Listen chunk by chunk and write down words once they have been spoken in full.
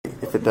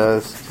if it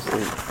does.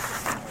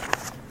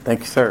 Thank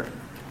you, sir.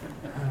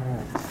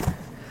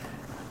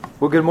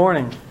 Well, good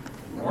morning.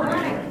 Good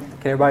morning.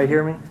 Can everybody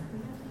hear me?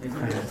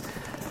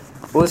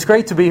 Well, it's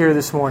great to be here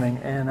this morning,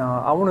 and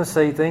I want to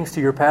say thanks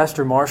to your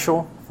pastor,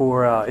 Marshall,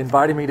 for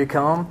inviting me to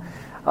come.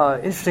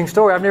 Interesting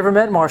story. I've never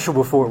met Marshall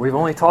before. We've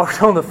only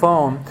talked on the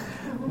phone.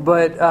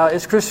 But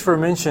as Christopher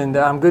mentioned,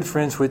 I'm good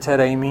friends with Ted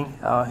Amy,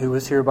 who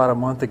was here about a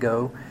month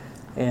ago.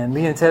 And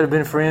me and Ted have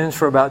been friends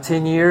for about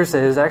 10 years.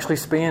 That has actually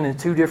spanned in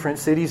 2 different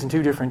cities and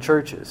 2 different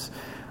churches.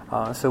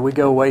 So we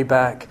go way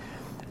back.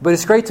 But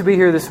it's great to be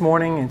here this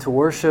morning and to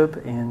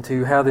worship and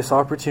to have this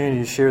opportunity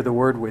to share the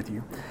Word with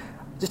you.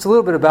 Just a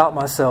little bit about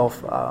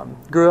myself.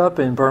 Grew up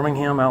in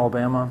Birmingham,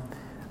 Alabama.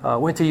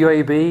 Went to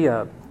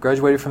UAB,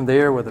 graduated from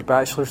there with a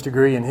bachelor's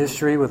degree in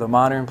history with a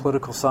minor in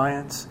political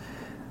science.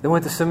 Then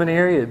went to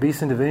seminary at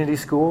Beeson Divinity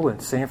School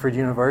at Stanford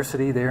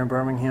University there in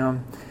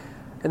Birmingham.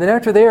 And then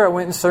after there, I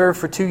went and served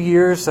for 2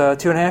 years,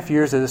 2.5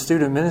 years as a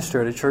student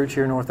minister at a church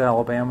here in North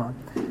Alabama.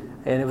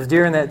 And it was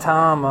during that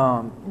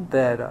time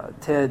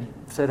that Ted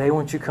said, "Hey,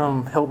 won't you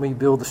come help me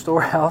build the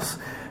Storehouse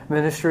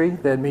ministry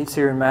that meets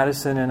here in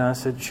Madison?" And I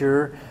said,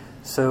 "Sure."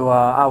 So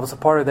I was a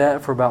part of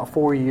that for about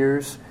 4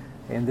 years.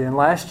 And then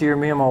last year,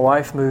 me and my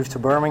wife moved to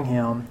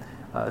Birmingham.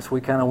 So we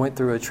kind of went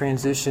through a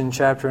transition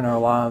chapter in our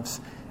lives.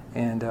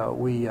 And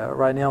we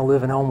right now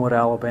live in Homewood,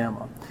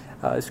 Alabama.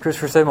 As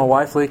Christopher said, my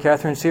wife, Leah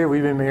Catherine's here.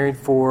 We've been married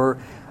for a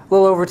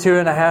little over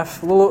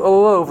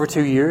little over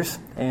 2 years.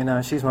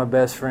 And she's my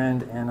best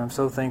friend. And I'm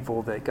so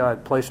thankful that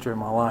God placed her in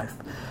my life.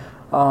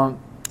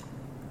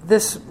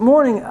 This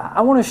morning,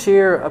 I want to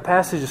share a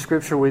passage of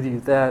Scripture with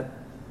you that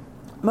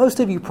most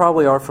of you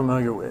probably are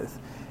familiar with,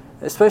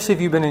 especially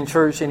if you've been in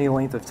church any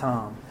length of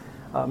time.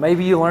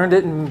 Maybe you learned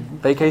it in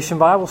Vacation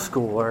Bible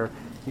School, or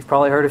you've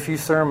probably heard a few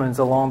sermons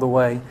along the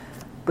way.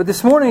 But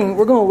this morning,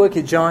 we're going to look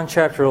at John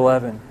chapter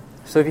 11.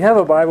 So if you have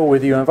a Bible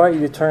with you, I invite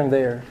you to turn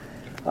there.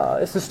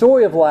 It's the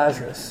story of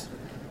Lazarus.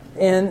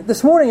 And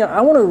this morning,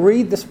 I want to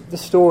read the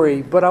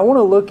story, but I want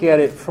to look at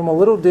it from a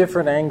little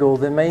different angle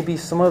than maybe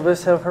some of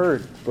us have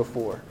heard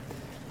before.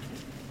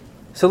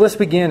 So let's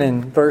begin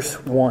in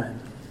verse 1.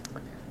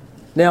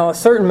 Now a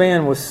certain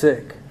man was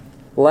sick,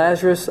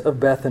 Lazarus of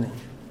Bethany,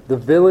 the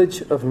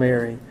village of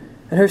Mary,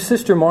 and her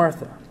sister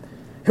Martha.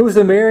 It was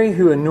the Mary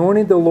who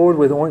anointed the Lord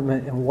with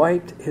ointment and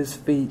wiped his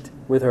feet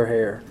with her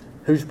hair,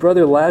 whose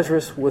brother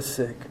Lazarus was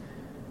sick.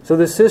 So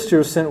the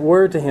sisters sent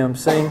word to him,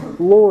 saying,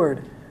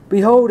 "Lord,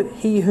 behold,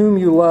 he whom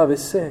you love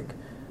is sick."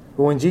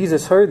 But when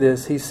Jesus heard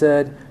this, he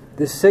said,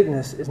 "This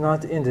sickness is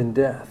not to end in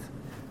death,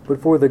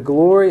 but for the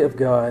glory of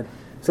God,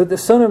 so that the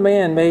Son of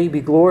Man may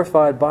be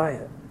glorified by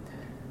it."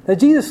 Now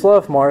Jesus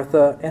loved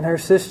Martha and her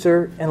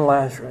sister and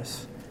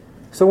Lazarus.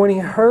 So when he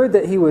heard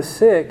that he was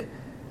sick,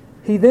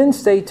 he then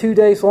stayed 2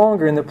 days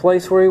longer in the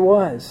place where he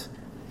was.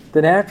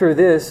 Then after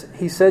this,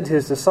 he said to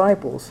his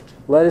disciples,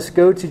 "Let us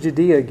go to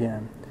Judea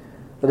again."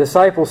 The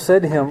disciples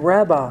said to him,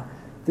 "Rabbi,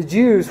 the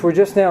Jews were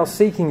just now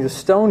seeking to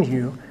stone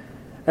you,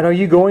 and are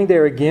you going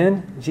there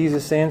again?"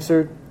 Jesus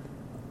answered,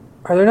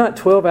 "Are there not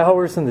 12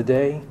 hours in the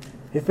day?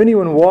 If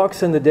anyone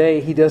walks in the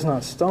day, he does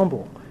not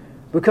stumble,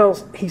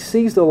 because he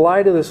sees the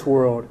light of this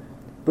world.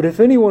 But if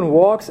anyone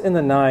walks in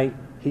the night,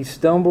 he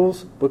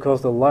stumbles,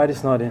 because the light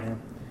is not in him."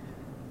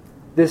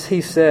 This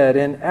he said,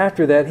 and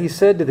after that he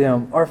said to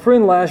them, "Our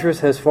friend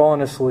Lazarus has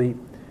fallen asleep,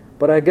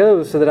 but I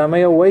go so that I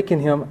may awaken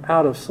him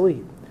out of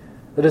sleep."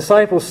 The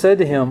disciples said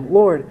to him,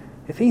 "Lord,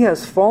 if he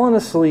has fallen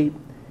asleep,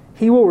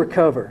 he will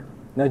recover."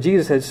 Now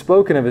Jesus had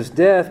spoken of his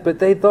death, but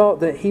they thought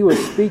that he was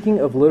speaking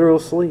of literal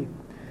sleep.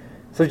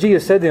 So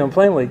Jesus said to them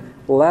plainly,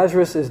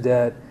 "Lazarus is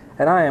dead,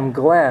 and I am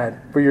glad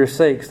for your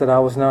sakes that I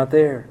was not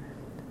there,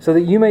 so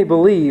that you may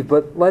believe,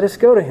 but let us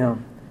go to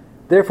him."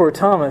 Therefore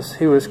Thomas,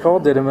 who was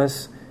called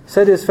Didymus,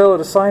 said to his fellow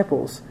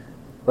disciples,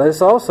 "Let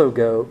us also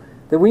go,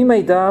 that we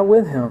may die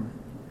with him."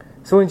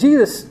 So when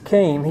Jesus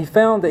came, he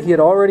found that he had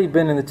already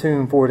been in the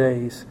tomb 4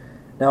 days.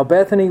 Now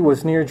Bethany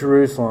was near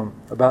Jerusalem,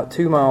 about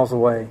 2 miles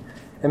away,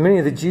 and many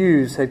of the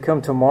Jews had come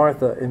to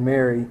Martha and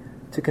Mary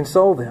to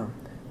console them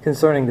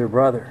concerning their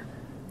brother.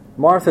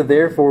 Martha,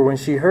 therefore, when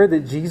she heard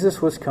that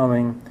Jesus was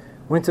coming,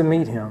 went to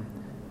meet him,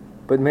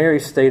 but Mary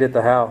stayed at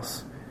the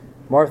house.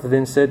 Martha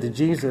then said to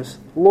Jesus,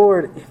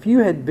 "Lord, if you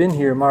had been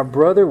here, my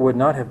brother would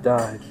not have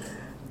died.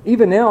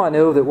 Even now I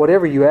know that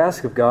whatever you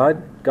ask of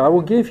God, God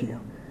will give you."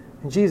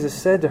 And Jesus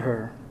said to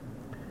her,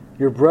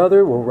 "Your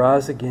brother will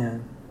rise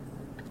again."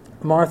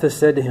 Martha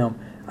said to him,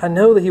 "I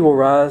know that he will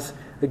rise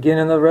again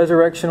in the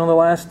resurrection on the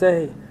last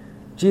day."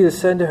 Jesus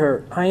said to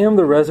her, "I am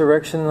the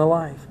resurrection and the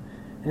life.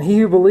 And he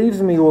who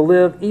believes in me will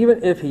live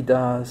even if he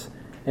dies.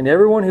 And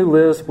everyone who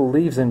lives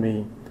believes in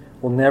me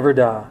will never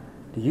die.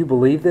 Do you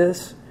believe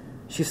this?"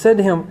 She said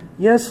to him,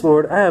 "Yes,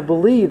 Lord, I have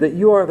believed that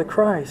you are the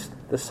Christ,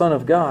 the Son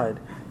of God,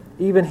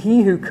 even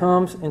he who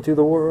comes into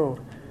the world."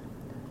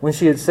 When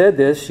she had said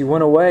this, she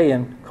went away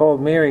and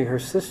called Mary, her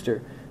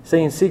sister,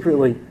 saying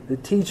secretly, "The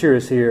teacher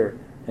is here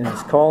and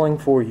is calling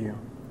for you."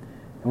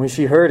 And when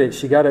she heard it,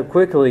 she got up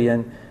quickly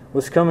and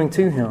was coming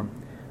to him.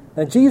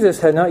 Now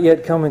Jesus had not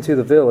yet come into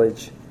the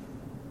village,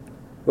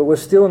 but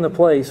was still in the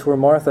place where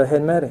Martha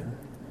had met him.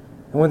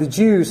 And when the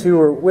Jews who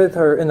were with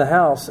her in the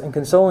house and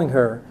consoling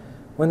her,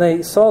 when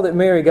they saw that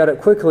Mary got up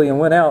quickly and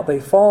went out, they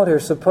followed her,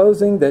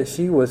 supposing that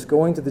she was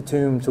going to the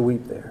tomb to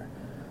weep there.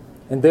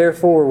 And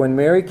therefore, when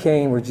Mary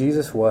came where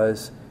Jesus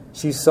was,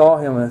 she saw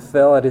him and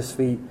fell at his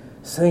feet,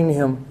 saying to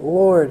him,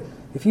 Lord,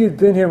 if you had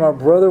been here, my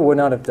brother would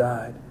not have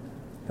died.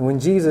 And when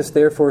Jesus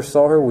therefore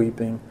saw her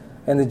weeping,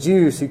 and the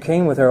Jews who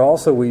came with her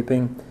also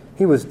weeping,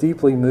 he was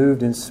deeply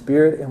moved in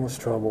spirit and was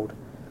troubled,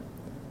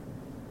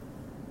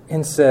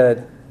 and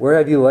said, Where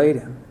have you laid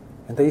him?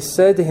 And they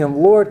said to him,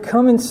 Lord,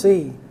 come and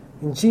see.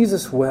 And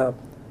Jesus wept.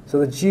 So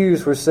the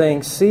Jews were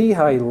saying, See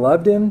how he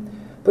loved him?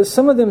 But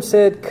some of them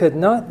said, Could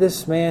not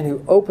this man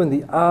who opened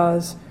the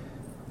eyes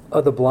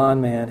of the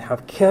blind man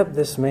have kept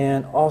this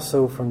man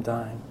also from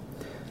dying?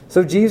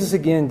 So Jesus,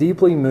 again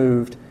deeply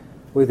moved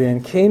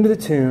within, came to the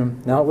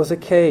tomb. Now it was a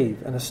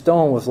cave, and a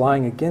stone was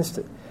lying against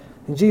it.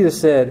 And Jesus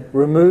said,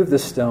 Remove the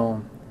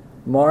stone.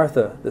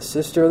 Martha, the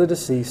sister of the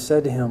deceased,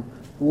 said to him,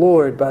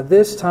 Lord, by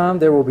this time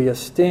there will be a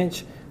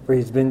stench, for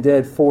he's been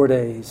dead 4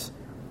 days.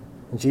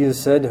 And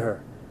Jesus said to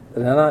her,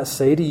 Did I not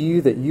say to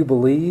you that you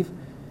believe?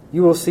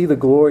 You will see the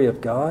glory of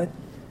God.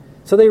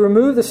 So they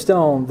removed the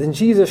stone. Then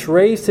Jesus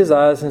raised his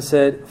eyes and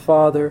said,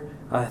 Father,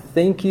 I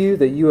thank you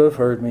that you have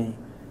heard me.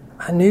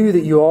 I knew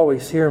that you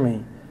always hear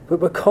me. But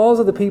because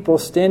of the people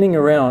standing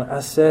around, I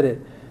said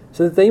it,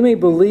 so that they may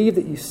believe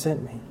that you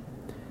sent me.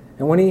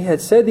 And when he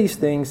had said these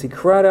things, he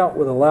cried out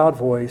with a loud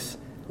voice,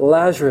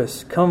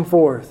 Lazarus, come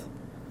forth.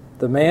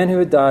 The man who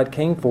had died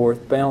came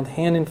forth, bound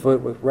hand and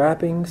foot with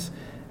wrappings,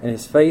 and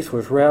his face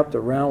was wrapped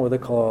around with a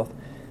cloth.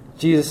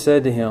 Jesus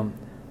said to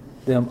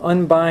them,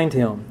 Unbind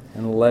him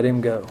and let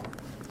him go.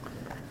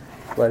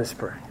 Let us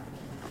pray.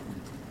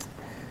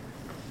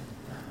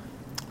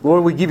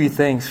 Lord, we give you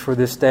thanks for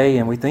this day,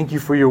 and we thank you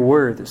for your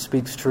word that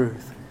speaks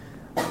truth.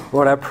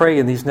 Lord, I pray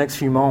in these next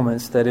few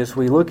moments that as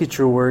we look at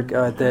your word,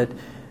 God, that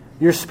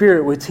your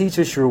Spirit would teach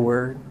us your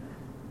word,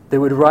 that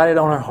would write it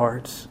on our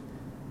hearts,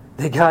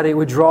 that, God, it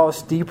would draw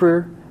us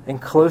deeper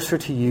and closer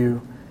to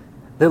you,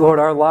 that, Lord,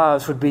 our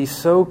lives would be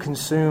so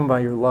consumed by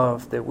your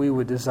love that we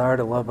would desire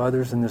to love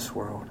others in this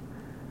world.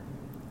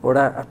 Lord,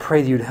 I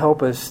pray that you'd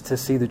help us to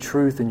see the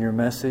truth in your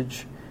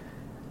message,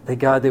 that,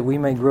 God, that we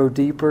may grow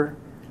deeper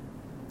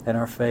in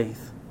our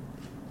faith.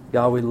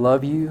 God, we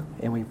love you,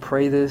 and we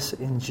pray this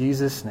in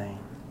Jesus' name.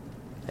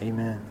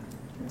 Amen.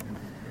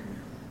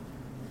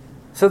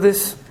 So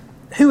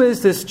who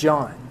is this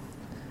John?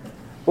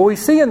 Well, we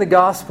see in the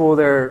gospel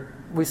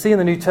we see in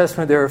the New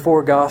Testament there are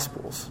 4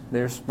 gospels.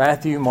 There's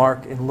Matthew,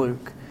 Mark, and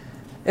Luke.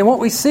 And what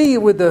we see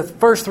with the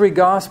first 3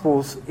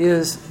 gospels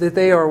is that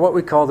they are what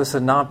we call the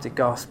synoptic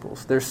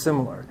gospels. They're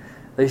similar.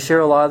 They share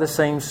a lot of the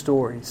same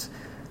stories.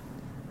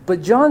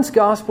 But John's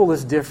gospel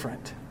is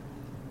different.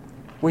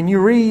 When you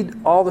read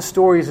all the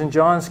stories in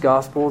John's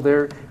gospel,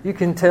 you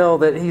can tell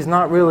that he's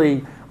not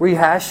really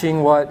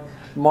rehashing what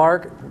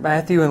Mark,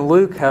 Matthew, and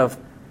Luke have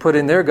put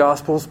in their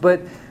gospels,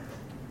 but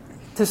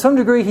to some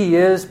degree he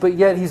is, but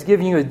yet he's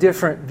giving you a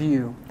different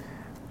view.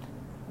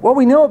 What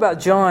we know about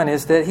John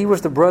is that he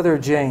was the brother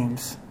of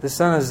James, the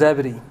son of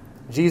Zebedee.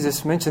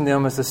 Jesus mentioned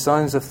them as the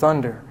sons of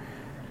thunder.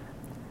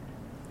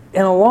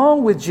 And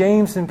along with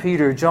James and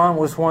Peter, John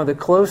was one of the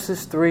close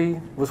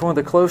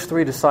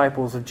 3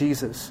 disciples of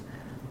Jesus.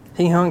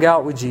 He hung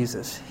out with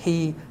Jesus.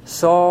 He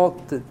saw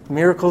the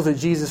miracles that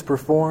Jesus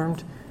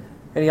performed,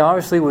 and he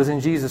obviously was in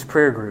Jesus'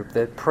 prayer group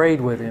that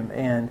prayed with him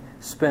and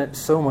spent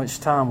so much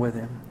time with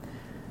him.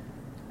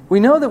 We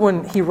know that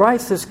when he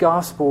writes this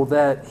gospel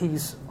that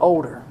he's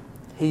older.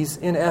 He's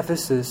in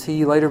Ephesus.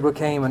 He later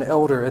became an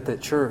elder at that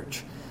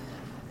church.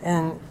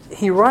 And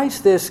he writes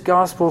this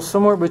gospel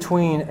somewhere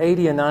between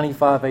 80 and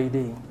 95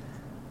 AD,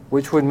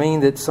 which would mean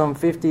that some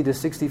 50 to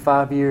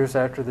 65 years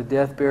after the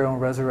death, burial,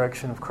 and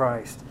resurrection of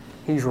Christ,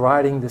 he's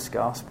writing this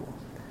gospel.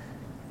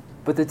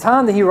 But the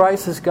time that he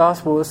writes this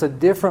gospel is a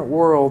different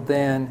world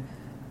than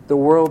the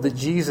world that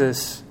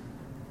Jesus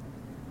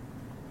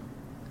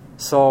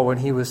saw when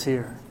he was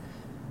here.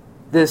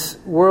 This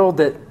world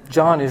that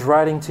John is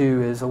writing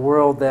to is a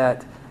world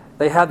that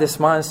they have this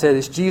mindset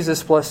is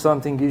Jesus plus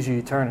something gives you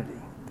eternity.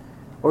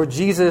 Or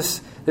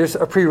Jesus, there's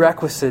a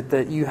prerequisite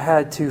that you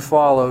had to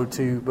follow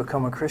to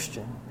become a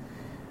Christian.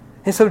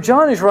 And so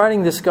John is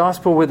writing this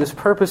gospel with this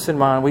purpose in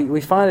mind.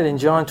 We find it in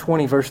John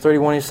 20, verse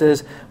 31. He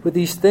says, But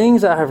these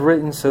things I have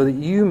written so that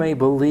you may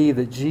believe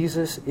that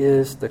Jesus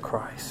is the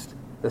Christ,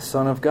 the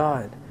Son of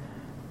God,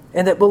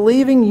 and that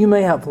believing you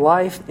may have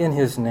life in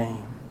his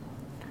name.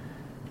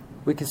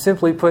 We can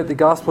simply put the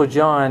Gospel of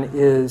John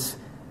is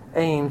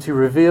aimed to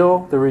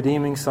reveal the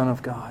redeeming Son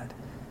of God.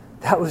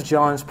 That was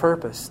John's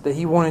purpose, that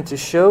he wanted to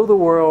show the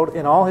world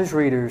and all his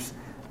readers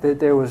that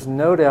there was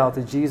no doubt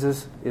that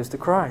Jesus is the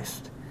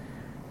Christ.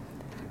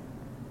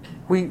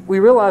 We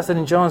realize that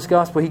in John's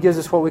Gospel, he gives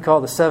us what we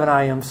call the 7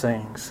 I am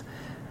sayings.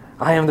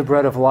 I am the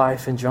bread of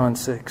life in John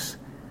 6.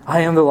 I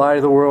am the light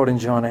of the world in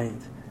John 8.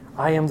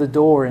 I am the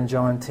door in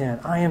John 10.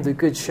 I am the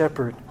good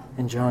shepherd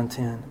in John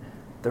 10.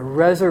 The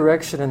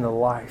resurrection and the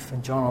life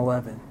in John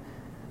 11.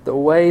 The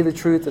way, the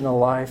truth, and the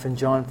life in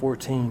John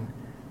 14.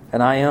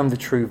 and I am the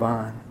true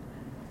vine.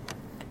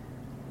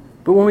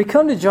 But when we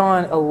come to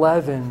John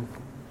 11,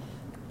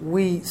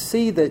 we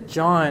see that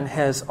John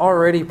has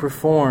already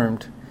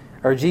performed,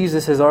 or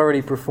Jesus has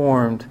already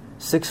performed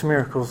 6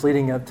 miracles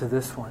leading up to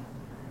this one.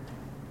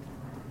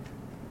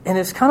 And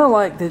it's kind of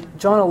like that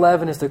John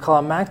 11 is the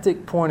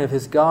climactic point of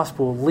his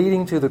gospel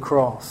leading to the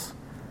cross.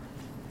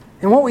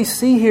 And what we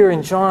see here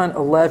in John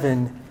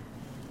 11,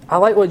 I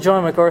like what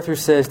John MacArthur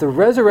says, the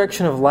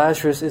resurrection of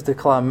Lazarus is the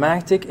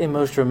climactic and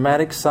most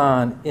dramatic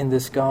sign in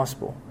this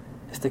gospel.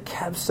 It's the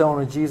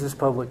capstone of Jesus'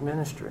 public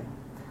ministry.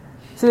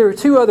 See, there are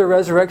 2 other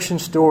resurrection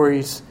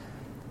stories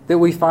that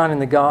we find in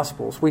the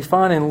Gospels. We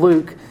find in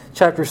Luke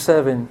chapter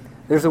 7,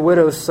 there's a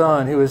widow's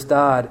son who has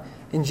died,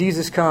 and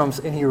Jesus comes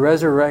and he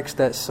resurrects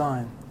that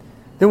son.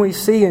 Then we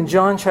see in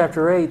John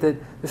chapter 8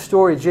 that the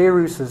story of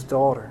Jairus'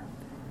 daughter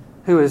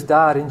who has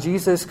died, and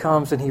Jesus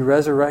comes and he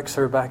resurrects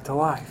her back to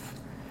life.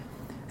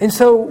 And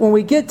so when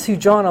we get to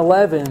John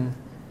 11,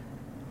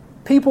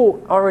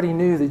 people already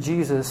knew that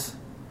Jesus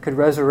could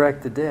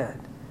resurrect the dead.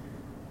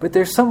 But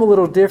there's something a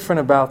little different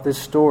about this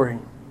story.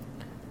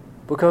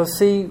 Because,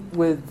 see,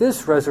 with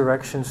this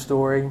resurrection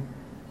story,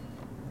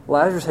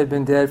 Lazarus had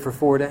been dead for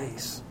 4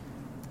 days.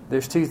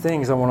 There's 2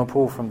 things I want to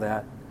pull from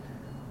that.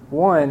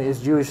 One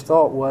is Jewish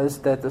thought was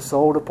that the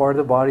soul departed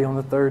the body on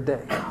the 3rd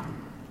day.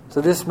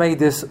 So this made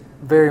this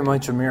very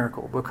much a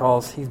miracle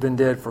because he's been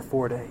dead for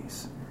 4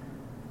 days.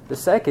 The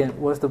second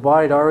was the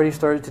body had already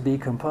started to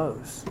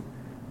decompose.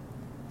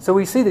 So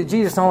we see that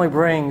Jesus not only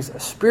brings a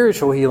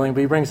spiritual healing,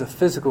 but he brings a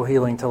physical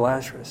healing to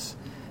Lazarus.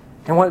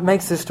 And what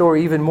makes this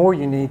story even more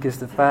unique is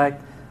the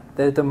fact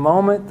that at the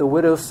moment the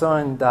widow's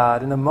son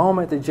died, and the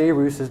moment that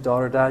Jairus'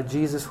 daughter died,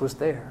 Jesus was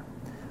there.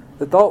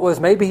 The thought was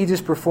maybe he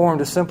just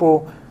performed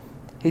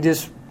he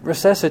just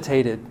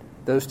resuscitated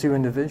those 2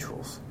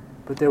 individuals.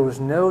 But there was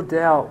no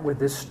doubt with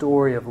this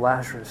story of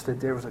Lazarus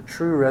that there was a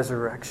true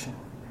resurrection.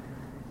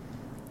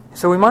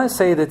 So we might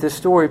say that this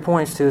story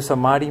points to a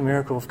mighty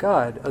miracle of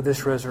God, of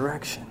this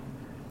resurrection.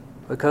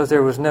 Because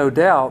there was no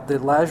doubt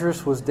that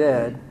Lazarus was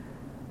dead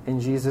and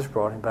Jesus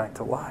brought him back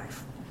to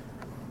life.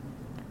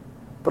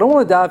 But I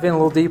want to dive in a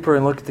little deeper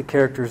and look at the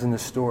characters in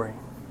this story.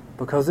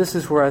 Because this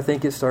is where I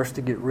think it starts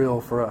to get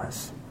real for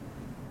us.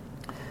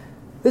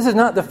 This is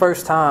not the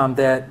first time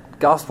that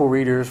gospel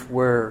readers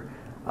were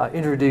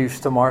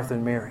introduced to Martha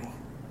and Mary.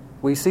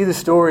 We see the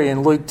story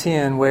in Luke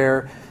 10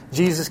 where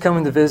Jesus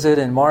coming to visit,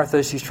 and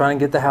Martha, she's trying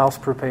to get the house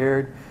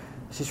prepared.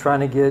 She's trying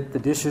to get the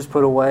dishes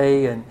put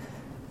away, and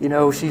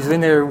she's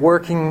in there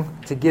working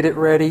to get it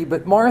ready.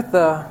 But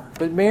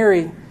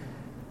Mary,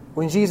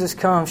 when Jesus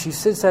comes, she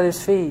sits at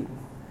his feet.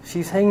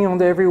 She's hanging on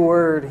to every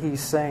word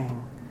he's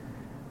saying.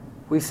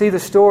 We see the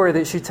story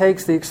that she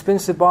takes the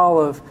expensive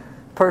bottle of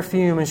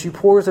perfume and she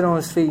pours it on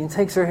his feet and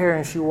takes her hair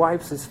and she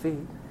wipes his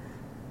feet.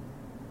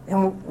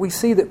 And we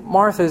see that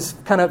Martha's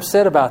kind of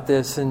upset about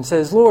this and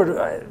says,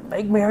 Lord,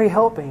 make Mary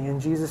help me.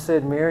 And Jesus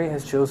said, Mary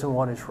has chosen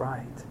what is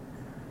right.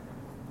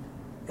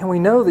 And we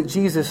know that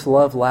Jesus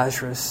loved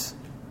Lazarus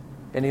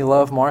and he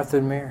loved Martha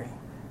and Mary.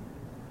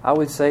 I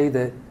would say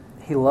that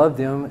he loved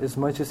them as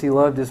much as he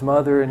loved his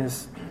mother and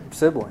his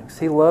siblings.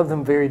 He loved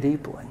them very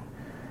deeply.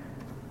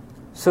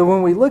 So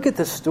when we look at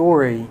the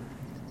story,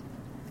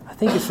 I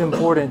think it's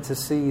important to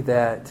see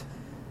that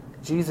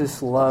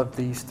Jesus loved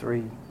these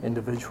 3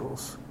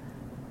 individuals.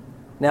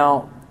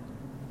 Now,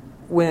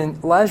 when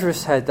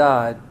Lazarus had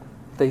died,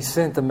 they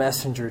sent the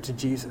messenger to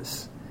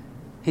Jesus.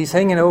 He's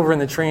hanging over in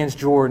the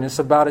Transjordan. It's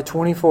about a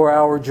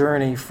 24-hour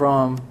journey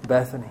from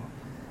Bethany.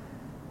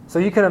 So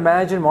you can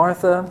imagine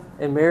Martha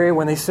and Mary,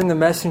 when they send the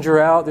messenger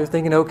out, they're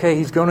thinking, okay,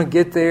 he's going to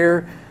get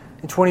there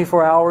in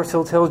 24 hours.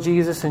 He'll tell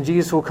Jesus, and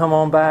Jesus will come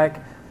on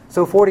back.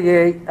 So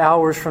 48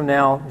 hours from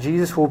now,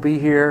 Jesus will be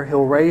here.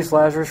 He'll raise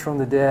Lazarus from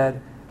the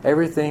dead.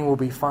 Everything will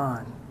be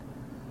fine.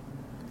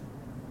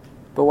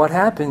 But what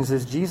happens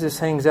is Jesus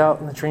hangs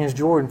out in the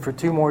Transjordan for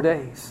 2 more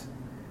days.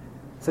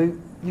 So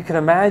you can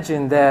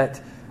imagine that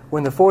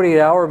when the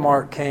 48-hour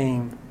mark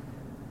came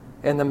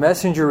and the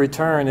messenger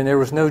returned and there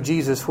was no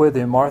Jesus with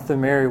him, Martha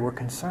and Mary were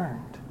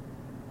concerned.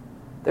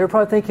 They were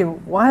probably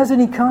thinking, why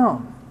hasn't he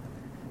come?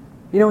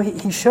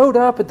 He showed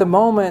up at the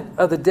moment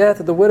of the death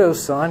of the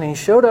widow's son, and he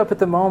showed up at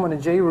the moment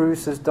of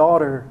Jairus'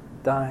 daughter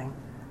dying.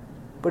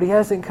 But he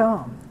hasn't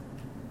come.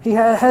 He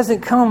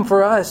hasn't come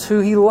for us who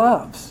he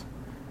loves.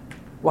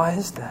 Why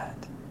is that?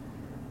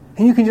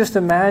 And you can just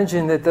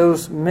imagine that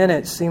those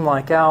minutes seem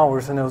like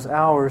hours and those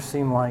hours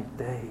seem like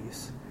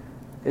days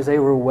as they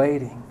were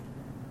waiting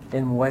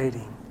and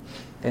waiting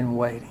and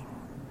waiting.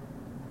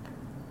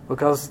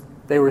 Because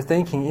they were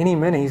thinking any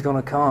minute he's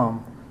going to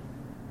come,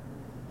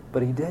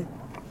 but he didn't.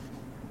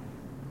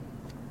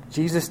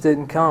 Jesus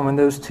didn't come, and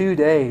those 2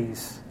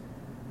 days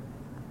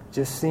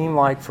just seemed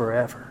like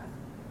forever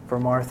for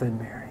Martha and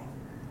Mary.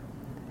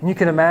 And you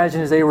can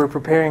imagine as they were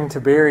preparing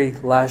to bury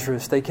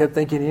Lazarus, they kept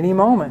thinking any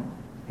moment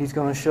he's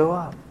going to show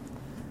up.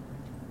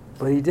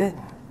 But he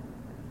didn't.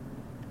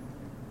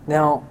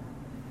 Now,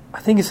 I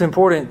think it's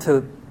important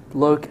to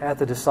look at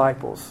the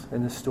disciples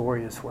in this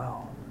story as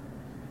well.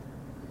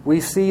 we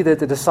see that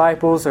the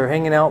disciples are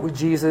hanging out with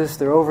Jesus.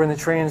 They're over in the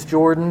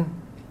Transjordan.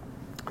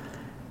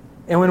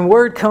 And when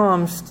word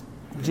comes,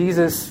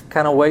 Jesus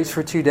kind of waits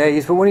for 2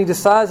 days. But when he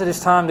decides that it's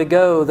time to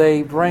go,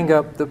 they bring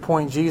up the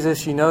point,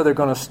 Jesus, you know they're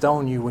going to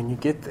stone you when you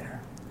get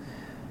there.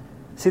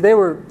 See, they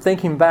were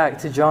thinking back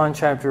to John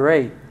chapter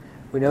 8.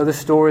 We know the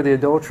story of the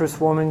adulterous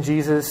woman.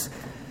 Jesus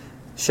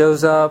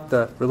shows up.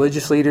 The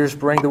religious leaders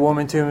bring the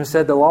woman to him and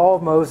said, the law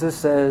of Moses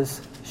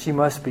says she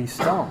must be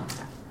stoned.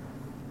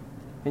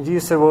 And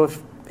Jesus said, well,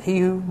 if he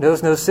who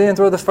knows no sin,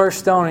 throw the first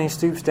stone. And he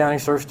stoops down and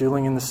he starts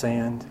doodling in the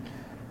sand.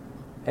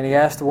 And he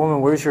asked the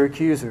woman, where's your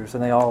accusers?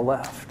 And they all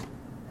left.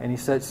 And he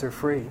sets her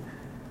free.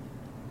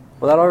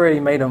 Well, that already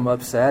made them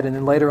upset. And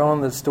then later on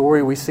in the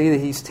story, we see that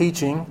he's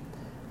teaching.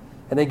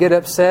 And they get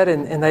upset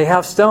and they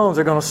have stones.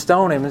 They're going to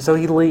stone him. And so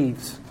he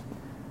leaves.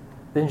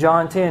 Then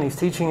John 10, he's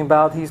teaching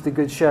about he's the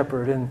good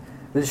shepherd. And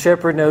the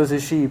shepherd knows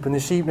his sheep. And the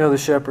sheep know the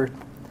shepherd.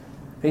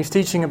 And he's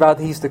teaching about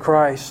he's the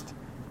Christ.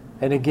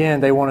 And again,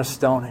 they want to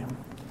stone him.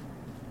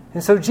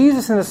 And so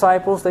Jesus and the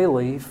disciples, they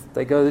leave.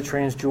 They go to the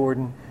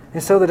Transjordan.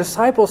 And so the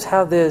disciples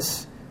have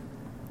this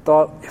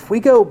thought, if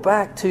we go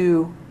back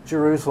to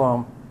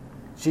Jerusalem,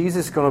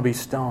 Jesus is going to be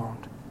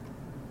stoned.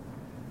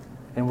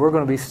 And we're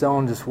going to be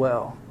stoned as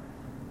well.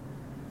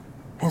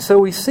 And so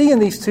we see in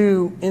these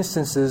two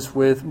instances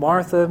with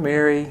Martha,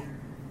 Mary,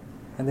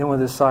 and then with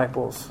the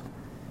disciples,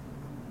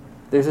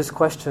 there's this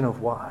question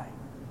of why.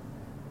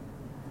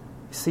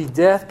 You see,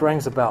 death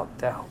brings about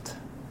doubt.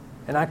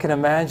 And I can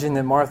imagine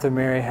that Martha and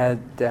Mary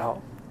had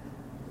doubt.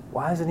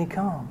 Why hasn't he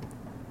come?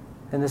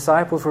 And the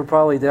disciples were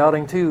probably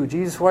doubting too.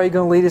 Jesus, why are you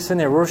going to lead us in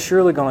there? We're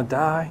surely going to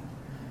die.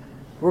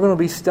 We're going to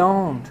be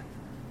stoned.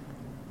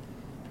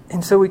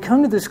 And so we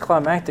come to this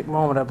climactic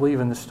moment, I believe,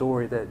 in the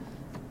story that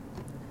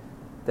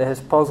has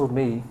puzzled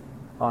me,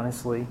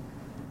 honestly,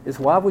 is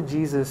why would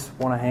Jesus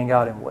want to hang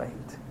out and wait?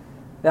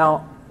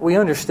 Now, we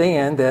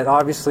understand that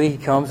obviously he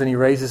comes and he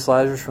raises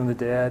Lazarus from the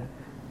dead.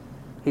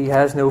 He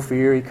has no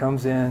fear. He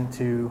comes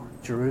into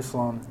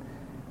Jerusalem.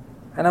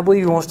 And I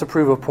believe he wants to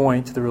prove a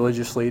point to the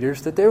religious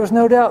leaders that there was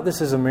no doubt this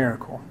is a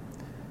miracle.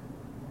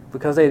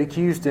 Because they had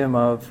accused him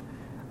of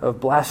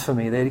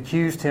blasphemy. They had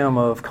accused him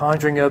of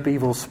conjuring up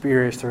evil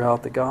spirits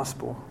throughout the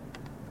gospel.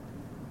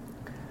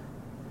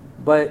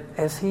 But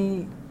as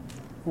he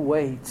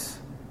waits,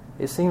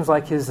 it seems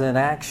like his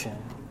inaction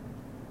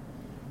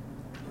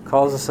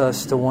causes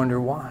us to wonder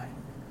why.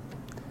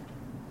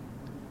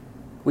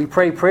 We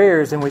pray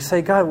prayers and we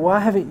say, God, why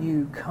haven't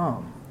you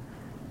come?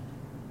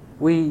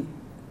 We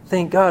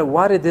think, God,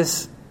 why did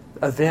this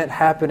event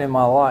happen in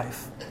my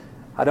life?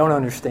 I don't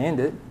understand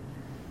it.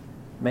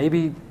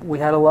 Maybe we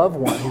had a loved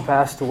one who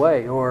passed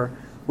away, or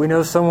we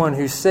know someone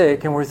who's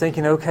sick and we're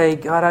thinking, okay,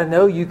 God, I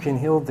know you can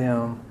heal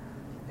them.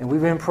 And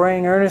we've been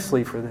praying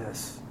earnestly for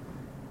this.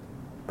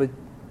 But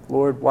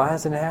Lord, why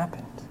hasn't it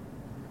happened?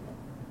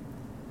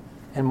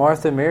 And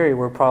Martha and Mary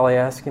were probably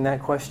asking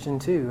that question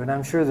too. And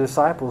I'm sure the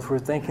disciples were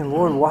thinking,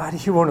 Lord, why do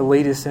you want to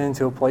lead us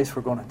into a place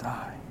we're going to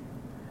die?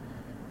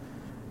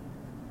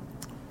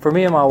 For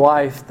me and my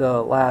wife,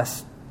 the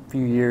last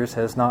few years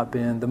has not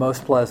been the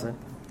most pleasant.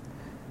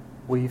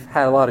 We've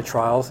had a lot of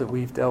trials that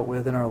we've dealt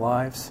with in our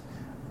lives.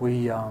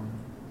 We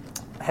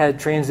had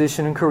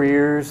transition in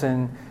careers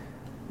and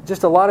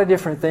just a lot of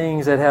different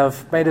things that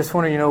have made us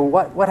wonder,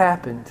 what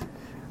happened?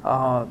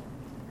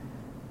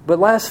 But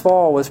last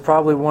fall was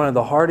probably one of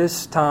the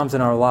hardest times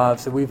in our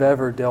lives that we've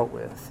ever dealt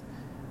with.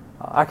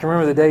 I can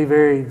remember the day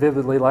very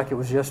vividly like it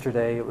was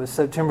yesterday. It was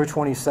September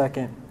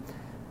 22nd.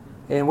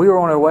 And we were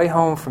on our way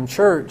home from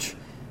church.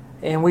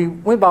 And we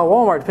went by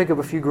Walmart to pick up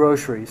a few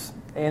groceries.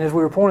 And as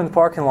we were pulling in the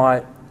parking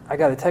lot, I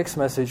got a text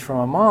message from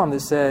my mom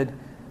that said,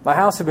 my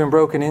house had been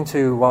broken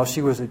into while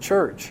she was at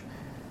church.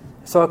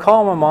 So I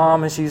called my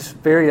mom and she's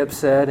very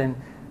upset. And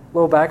a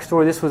little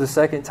backstory, this was the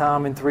second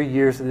time in 3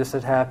 years that this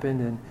had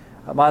happened.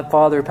 And my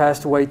father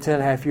passed away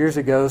 10.5 years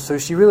ago, so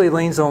she really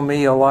leans on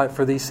me a lot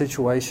for these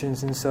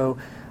situations. And so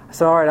I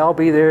said, all right, I'll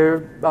be there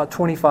about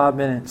 25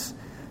 minutes.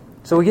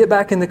 So we get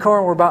back in the car,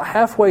 and we're about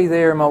halfway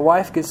there, and my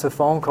wife gets a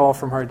phone call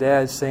from her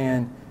dad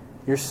saying,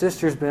 your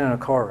sister's been in a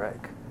car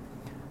wreck.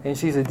 And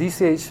she's at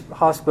DCH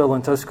Hospital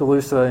in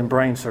Tuscaloosa in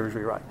brain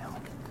surgery right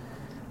now.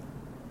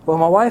 Well,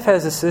 my wife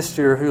has a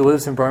sister who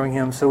lives in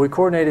Birmingham, so we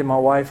coordinated my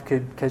wife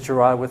could catch a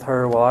ride with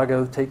her while I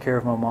go take care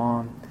of my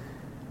mom.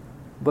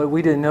 But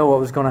we didn't know what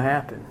was going to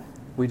happen.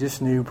 We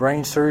just knew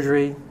brain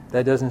surgery,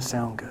 that doesn't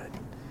sound good.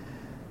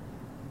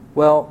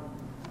 Well,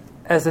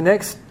 as the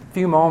next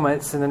few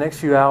moments and the next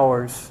few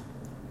hours,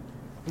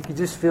 you could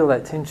just feel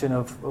that tension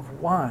of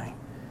why.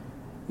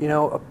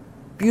 A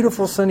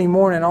beautiful sunny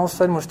morning all of a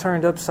sudden was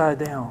turned upside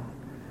down.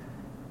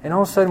 And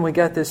all of a sudden we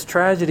got this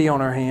tragedy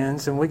on our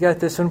hands, and we got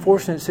this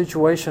unfortunate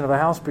situation of a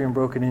house being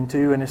broken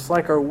into, and it's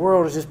like our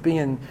world is just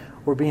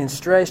we're being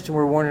stretched, and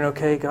we're wondering,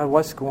 okay, God,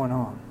 what's going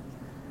on?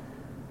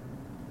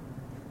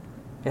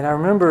 And I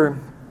remember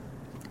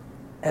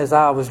as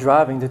I was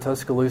driving to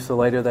Tuscaloosa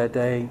later that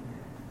day,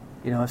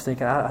 I was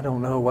thinking, I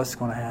don't know what's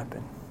going to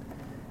happen.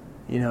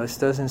 This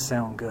doesn't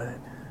sound good.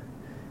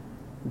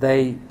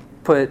 They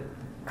put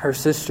her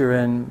sister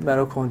in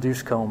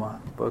medical-induced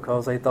coma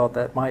because they thought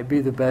that might be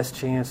the best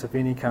chance of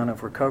any kind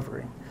of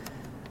recovery.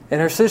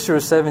 And her sister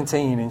was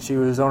 17, and she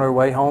was on her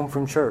way home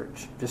from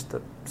church, just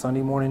a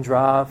Sunday morning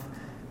drive.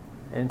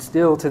 And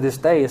still to this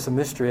day, it's a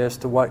mystery as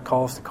to what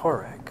caused the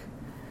car wreck.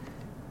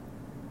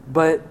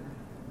 But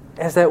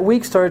as that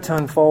week started to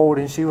unfold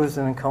and she was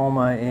in a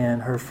coma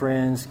and her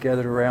friends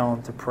gathered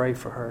around to pray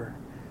for her,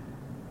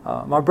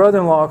 my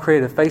brother-in-law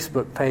created a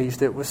Facebook page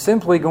that was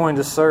simply going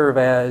to serve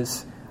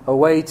as a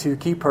way to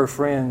keep her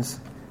friends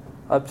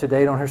up to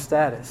date on her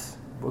status,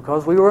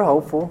 because we were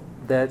hopeful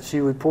that she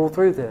would pull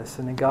through this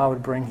and that God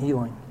would bring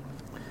healing.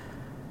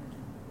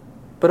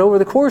 But over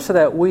the course of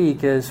that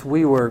week, as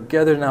we were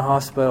gathered in the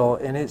hospital,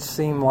 and it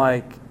seemed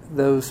like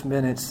those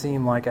minutes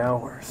seemed like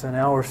hours, and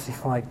hours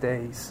seemed like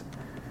days,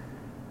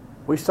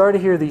 we started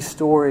to hear these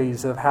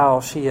stories of how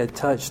she had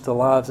touched the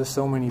lives of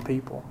so many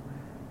people.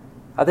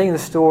 I think of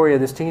the story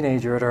of this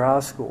teenager at her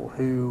high school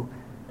who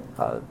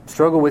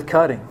struggled with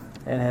cutting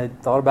and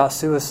had thought about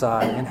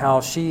suicide, and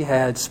how she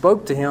had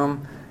spoke to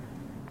him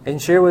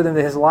and shared with him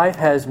that his life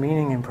has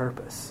meaning and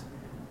purpose,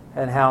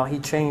 and how he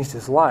changed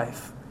his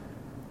life.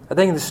 I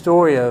think of the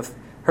story of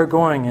her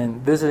going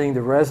and visiting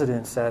the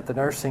residents at the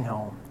nursing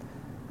home,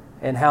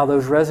 and how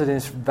those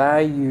residents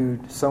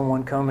valued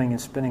someone coming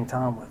and spending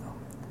time with them.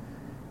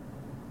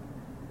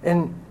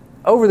 And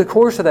over the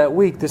course of that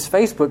week, this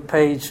Facebook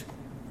page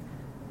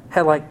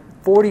had like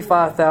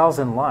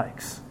 45,000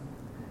 likes.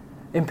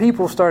 And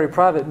people started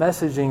private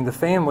messaging the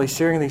family,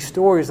 sharing these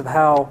stories of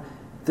how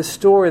the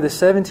story of the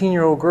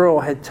 17-year-old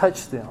girl had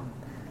touched them.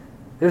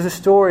 There's a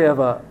story of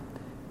a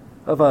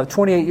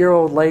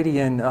 28-year-old lady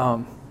in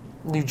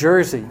New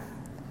Jersey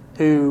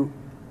who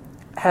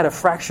had a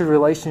fractured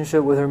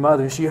relationship with her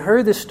mother. She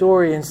heard this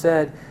story and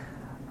said,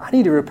 I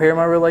need to repair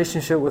my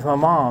relationship with my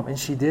mom. And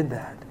she did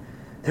that.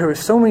 There were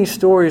so many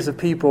stories of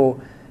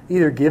people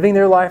either giving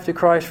their life to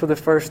Christ for the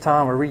first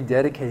time or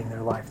rededicating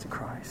their life to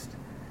Christ.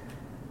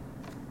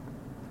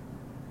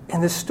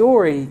 And the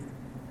story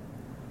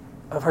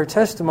of her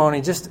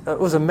testimony just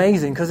was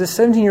amazing, because this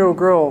 17-year-old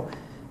girl,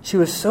 she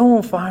was so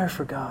on fire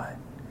for God.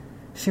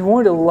 She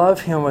wanted to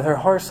love Him with her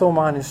heart, soul,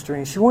 mind, and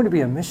strength. She wanted to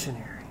be a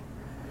missionary.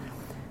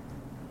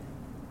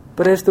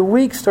 But as the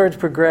week started to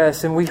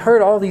progress and we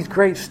heard all these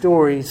great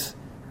stories,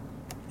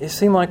 it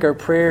seemed like our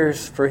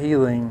prayers for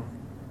healing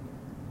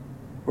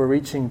were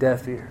reaching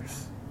deaf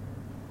ears.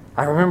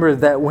 I remember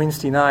that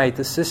Wednesday night,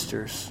 the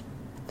sisters,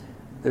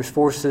 there's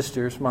 4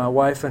 sisters, my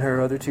wife and her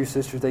other 2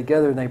 sisters, they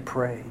gathered and they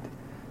prayed.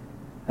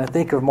 And I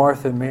think of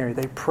Martha and Mary.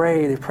 They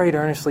prayed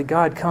earnestly,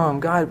 God, come.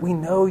 God, we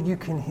know you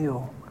can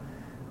heal.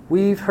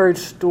 We've heard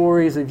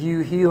stories of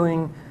you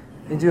healing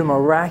and doing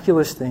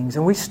miraculous things,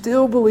 and we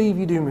still believe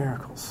you do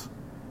miracles.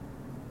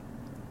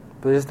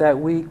 But as that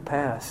week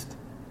passed,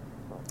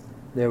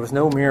 there was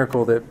no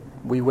miracle that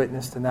we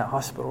witnessed in that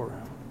hospital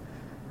room.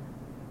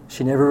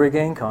 She never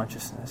regained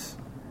consciousness,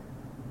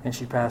 and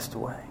she passed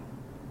away.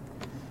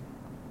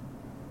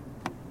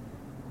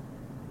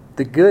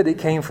 The good that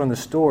came from the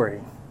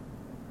story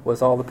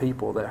was all the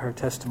people that her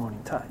testimony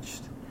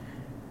touched.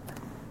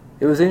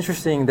 It was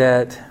interesting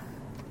that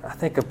I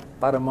think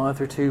about a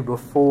month or 2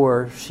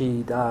 before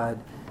she died,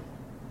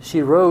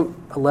 she wrote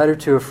a letter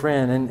to a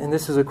friend, and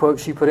this is a quote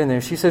she put in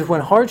there. She says,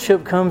 when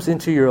hardship comes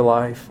into your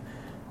life,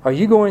 are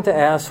you going to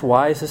ask,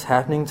 why is this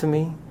happening to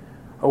me?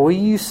 Or will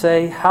you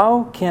say,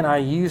 how can I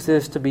use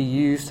this to be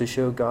used to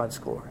show God's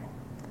glory?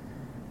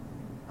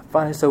 I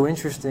find it so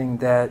interesting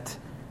that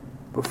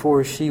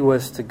before she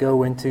was to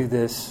go into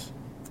this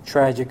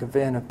tragic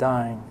event of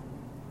dying,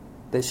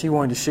 that she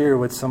wanted to share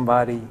with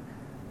somebody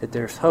that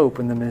there's hope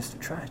in the midst of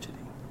tragedy.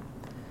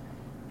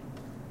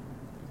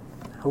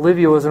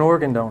 Olivia was an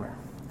organ donor,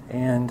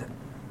 and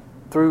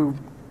through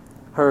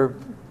her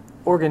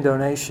organ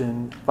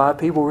donation, 5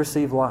 people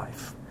received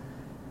life.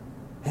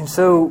 And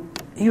so,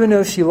 even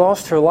though she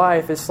lost her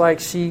life, it's like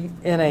she,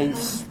 in a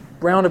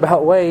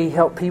roundabout way,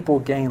 helped people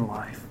gain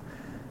life,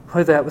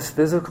 whether that was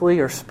physically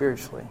or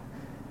spiritually.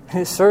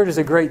 And it served as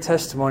a great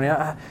testimony.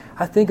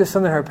 I think of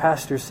something her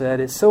pastor said.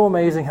 It's so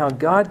amazing how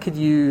God could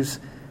use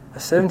a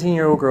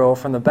 17-year-old girl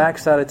from the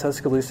backside of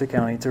Tuscaloosa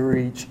County to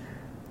reach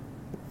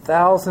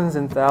thousands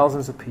and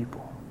thousands of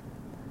people.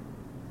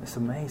 It's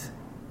amazing.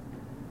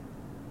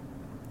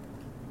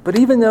 But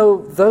even though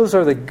those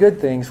are the good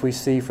things we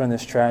see from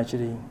this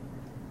tragedy,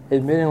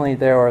 admittedly,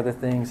 there are the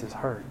things that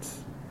hurts.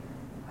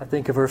 I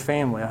think of her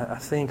family. I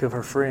think of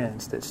her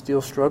friends that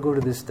still struggle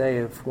to this day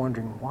of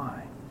wondering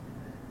why.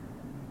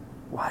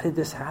 Why did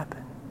this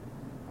happen?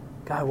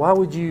 God, why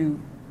would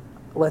you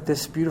let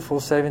this beautiful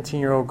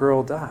 17-year-old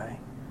girl die?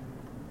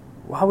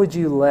 Why would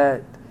you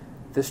let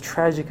this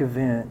tragic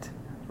event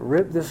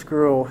rip this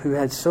girl who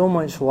had so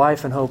much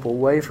life and hope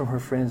away from her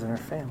friends and her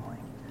family?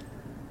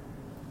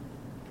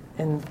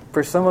 And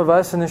for some of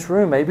us in this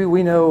room, maybe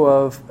we know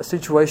of a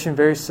situation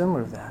very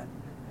similar to that.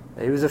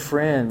 Maybe it was a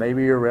friend,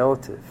 maybe a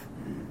relative.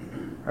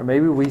 Or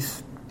maybe we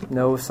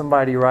know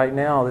somebody right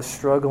now that's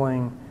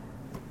struggling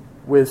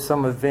with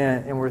some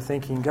event and we're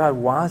thinking, God,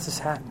 why is this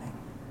happening?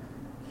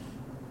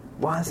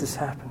 Why is this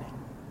happening?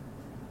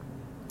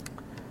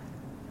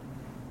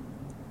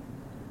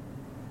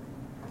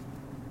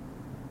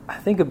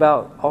 think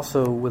about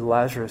also with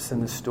Lazarus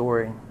in the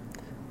story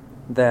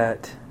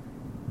that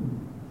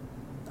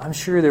I'm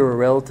sure there were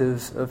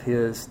relatives of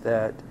his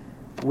that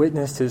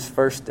witnessed his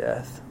first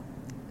death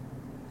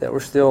that were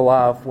still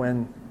alive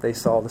when they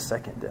saw the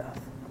second death.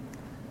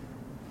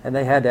 And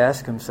they had to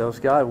ask themselves,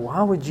 God,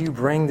 why would you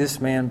bring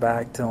this man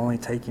back to only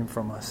take him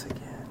from us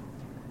again?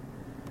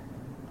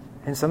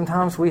 And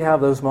sometimes we have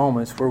those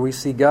moments where we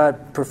see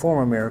God perform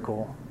a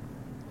miracle,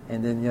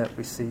 and then yet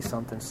we see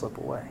something slip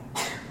away.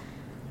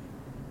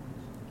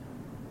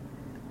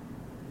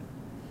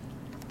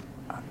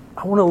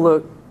 I want to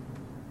look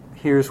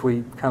here as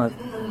we kind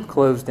of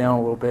close down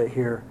a little bit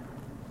here.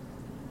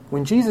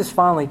 When Jesus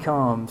finally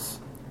comes,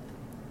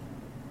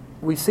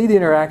 we see the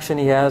interaction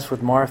he has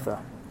with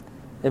Martha.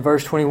 In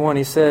verse 21,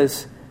 she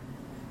says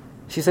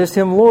to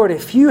him, Lord,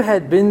 if you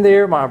had been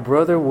there, my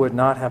brother would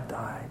not have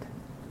died.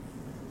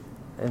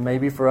 And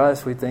maybe for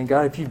us, we think,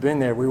 God, if you'd been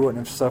there, we wouldn't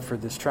have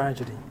suffered this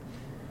tragedy.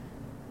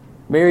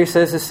 Mary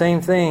says the same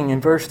thing in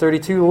verse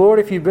 32, Lord,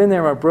 if you'd been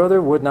there, my brother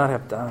would not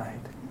have died.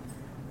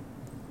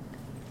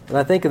 And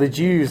I think of the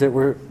Jews that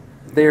were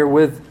there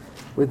with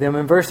them.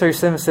 In verse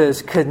 37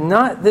 says, could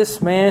not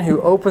this man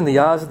who opened the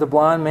eyes of the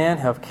blind man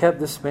have kept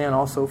this man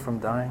also from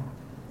dying?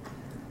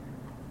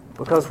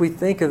 Because we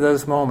think of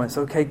those moments.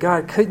 Okay,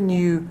 God, couldn't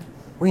you?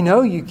 We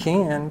know you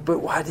can, but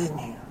why didn't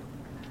you?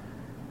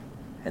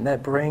 And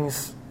that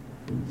brings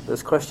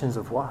those questions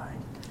of why.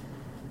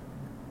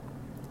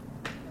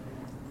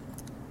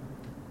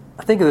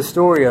 I think of the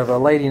story of a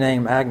lady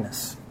named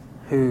Agnes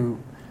who,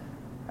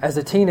 as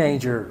a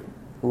teenager,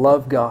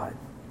 loved God,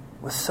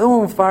 was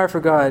so on fire for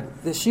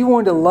God that she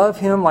wanted to love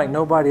Him like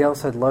nobody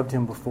else had loved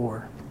Him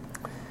before.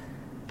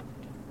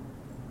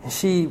 And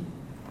she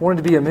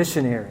wanted to be a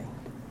missionary.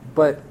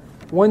 But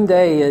one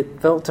day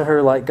it felt to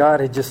her like God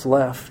had just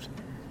left.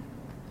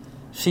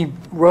 She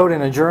wrote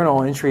in a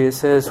journal entry, it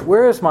says,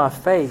 where is my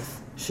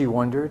faith? She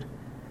wondered.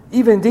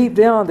 Even deep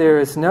down there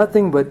is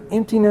nothing but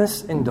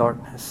emptiness and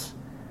darkness.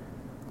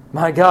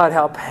 My God,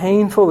 how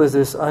painful is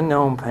this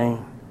unknown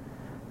pain.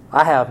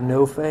 I have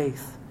no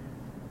faith.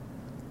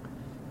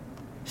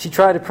 She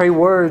tried to pray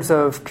words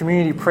of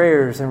community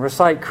prayers and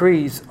recite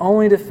creeds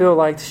only to feel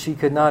like she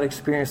could not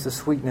experience the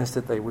sweetness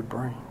that they would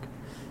bring.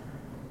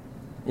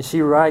 And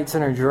she writes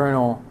in her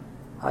journal,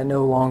 I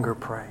no longer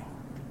pray.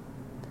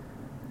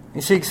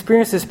 And she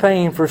experienced this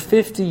pain for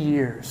 50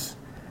 years.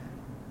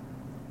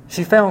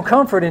 She found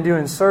comfort in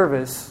doing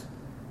service,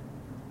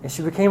 and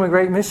she became a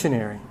great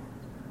missionary.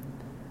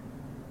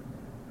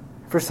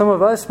 For some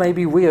of us,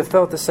 maybe we have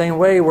felt the same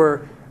way,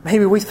 where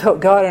maybe we felt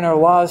God in our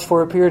lives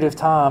for a period of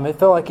time. It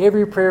felt like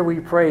every prayer we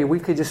prayed, we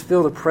could just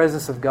feel the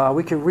presence of God.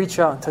 We could reach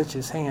out and touch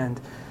His hand.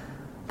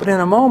 But in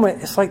a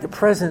moment, it's like the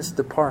presence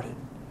departed.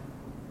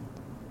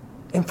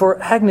 And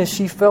for Agnes,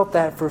 she felt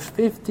that for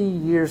 50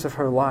 years of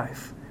her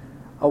life.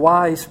 A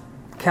wise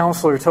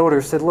counselor told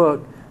her, said,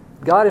 look,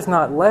 God has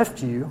not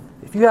left you.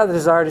 If you have the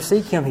desire to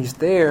seek Him, He's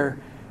there.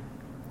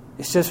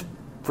 It's just,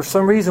 for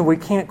some reason, we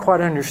can't quite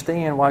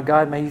understand why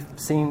God may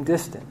seem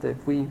distant,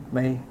 that we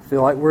may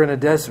feel like we're in a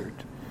desert.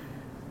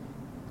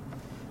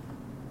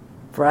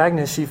 For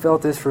Agnes, she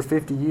felt this for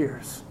 50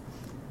 years.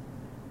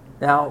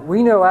 Now,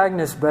 we know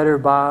Agnes better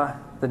by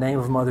the name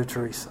of Mother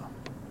Teresa.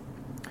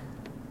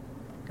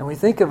 And we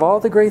think of all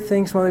the great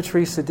things Mother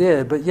Teresa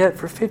did, but yet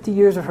for 50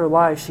 years of her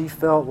life, she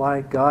felt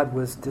like God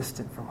was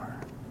distant from her.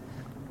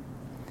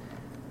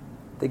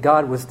 That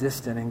God was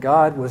distant and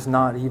God was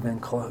not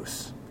even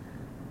close.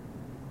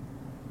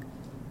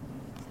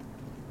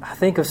 I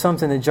think of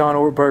something that John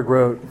Ortberg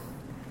wrote.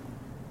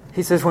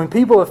 He says, when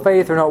people of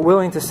faith are not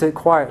willing to sit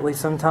quietly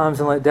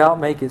sometimes and let doubt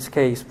make its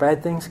case,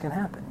 bad things can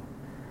happen.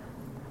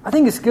 I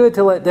think it's good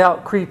to let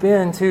doubt creep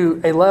into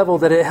a level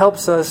that it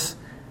helps us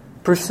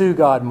pursue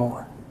God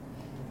more.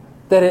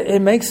 That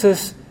it makes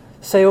us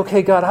say,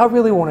 okay, God, I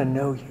really want to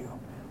know you.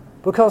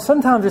 Because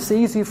sometimes it's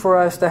easy for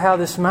us to have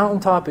this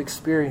mountaintop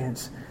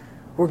experience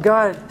where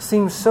God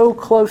seems so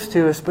close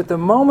to us, but the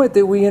moment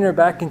that we enter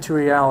back into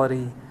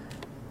reality,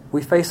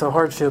 we face a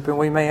hardship and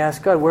we may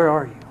ask, God, where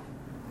are you?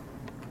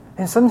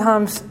 And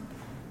sometimes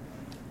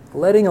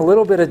letting a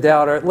little bit of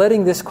doubt or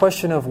letting this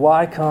question of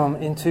why come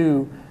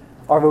into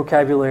our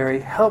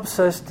vocabulary helps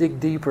us dig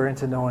deeper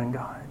into knowing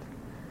God.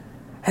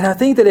 And I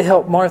think that it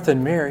helped Martha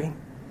and Mary,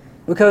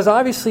 because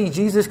obviously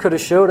Jesus could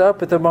have showed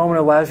up at the moment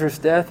of Lazarus'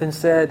 death and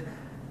said,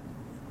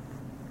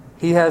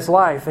 He has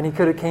life, and He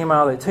could have came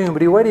out of the tomb,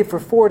 but He waited for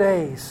 4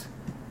 days.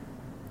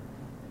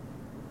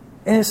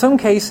 And in some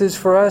cases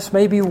for us,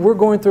 maybe we're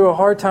going through a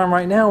hard time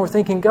right now. We're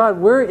thinking, God,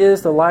 where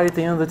is the light at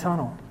the end of the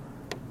tunnel?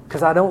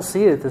 Because I don't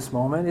see it at this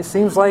moment. It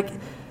seems like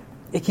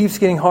it keeps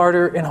getting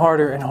harder and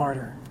harder and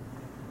harder.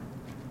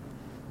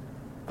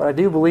 But I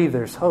do believe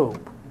there's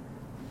hope.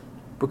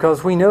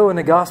 Because we know in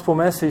the gospel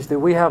message that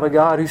we have a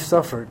God who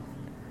suffered.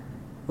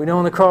 We know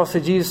on the cross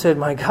that Jesus said,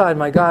 my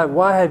God,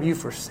 why have you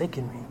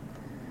forsaken me?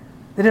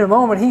 Then in a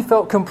moment He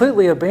felt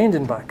completely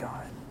abandoned by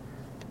God.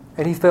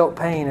 And He felt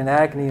pain and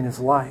agony in His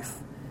life.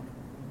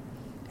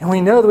 And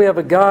we know that we have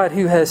a God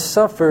who has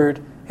suffered,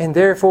 and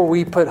therefore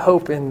we put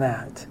hope in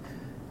that.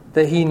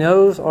 that He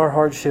knows our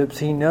hardships.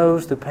 He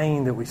knows the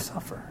pain that we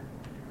suffer.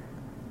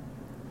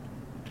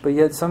 But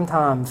yet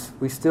sometimes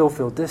we still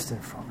feel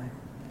distant from Him.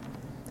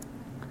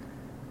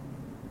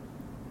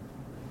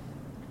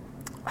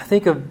 I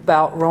think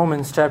about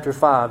Romans chapter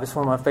 5. It's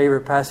one of my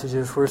favorite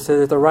passages where it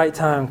says, at the right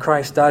time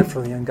Christ died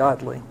for the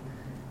ungodly.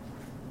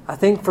 I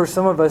think for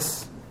some of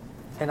us,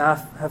 and I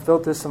have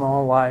felt this in my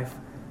own life,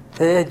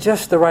 that at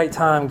just the right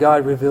time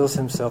God reveals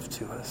Himself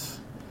to us.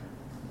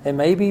 And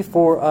maybe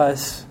for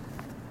us,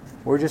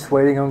 we're just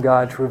waiting on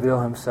God to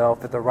reveal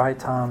Himself at the right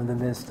time in the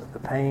midst of the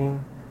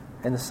pain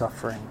and the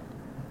suffering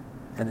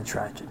and the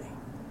tragedy.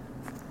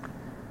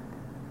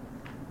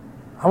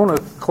 I want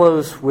to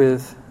close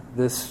with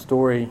this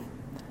story,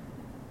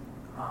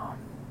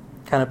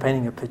 kind of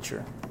painting a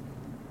picture.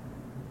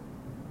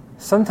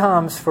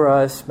 Sometimes for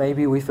us,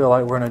 maybe we feel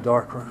like we're in a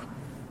dark room.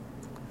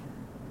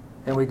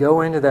 And we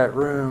go into that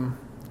room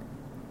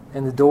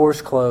and the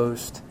door's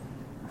closed.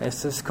 And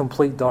it's just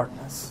complete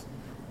darkness.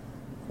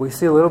 We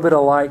see a little bit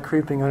of light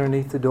creeping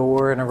underneath the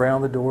door and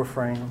around the door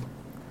frame.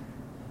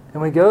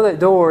 And we go to that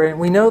door and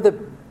we know that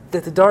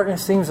the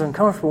darkness seems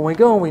uncomfortable. We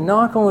go and we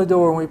knock on the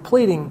door and we're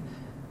pleading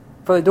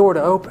for the door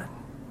to open.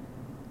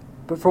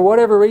 But for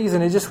whatever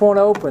reason, it just won't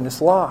open. It's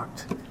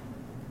locked.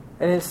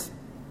 And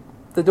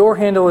the door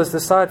handle is the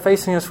side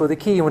facing us with a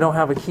key and we don't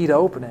have a key to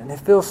open it. And it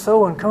feels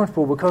so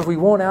uncomfortable because we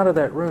want out of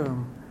that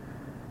room.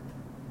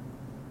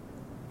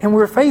 And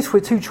we're faced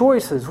with two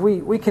choices.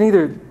 We can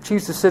either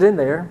choose to sit in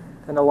there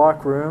in the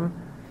locked room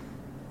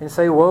and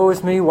say, woe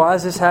is me, why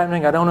is this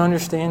happening? I don't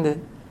understand it.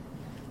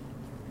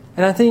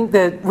 And I think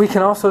that we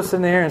can also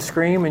sit there and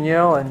scream and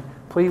yell and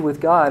plead with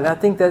God. And I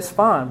think that's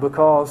fine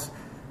because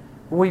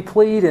when we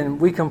plead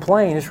and we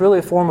complain, it's really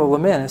a form of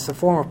lament. It's a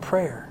form of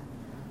prayer.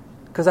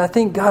 Because I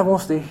think God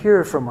wants to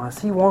hear from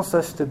us. He wants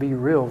us to be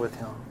real with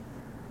Him.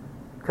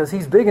 Because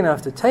He's big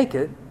enough to take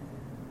it.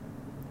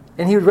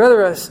 And He would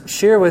rather us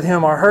share with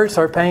Him our hurts,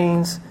 our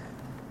pains,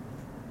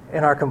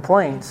 and our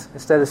complaints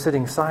instead of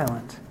sitting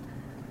silent.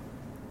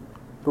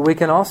 But we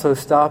can also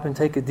stop and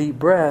take a deep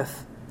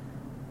breath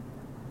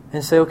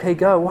and say, okay,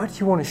 God, what do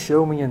you want to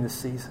show me in this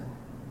season?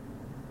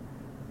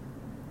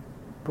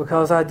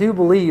 Because I do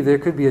believe there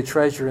could be a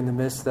treasure in the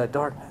midst of that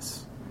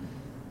darkness.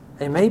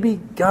 And maybe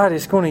God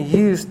is going to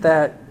use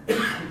that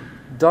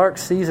dark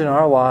season in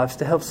our lives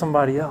to help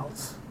somebody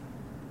else.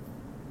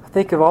 I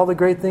think of all the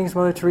great things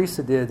Mother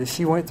Teresa did, that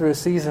she went through a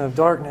season of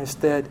darkness,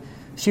 that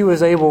she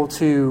was able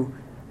to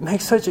make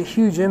such a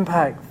huge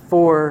impact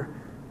for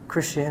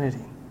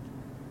Christianity.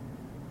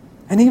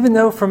 And even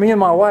though for me and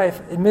my wife,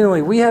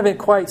 admittedly, we haven't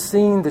quite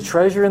seen the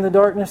treasure in the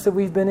darkness that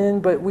we've been in,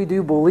 but we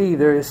do believe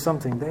there is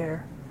something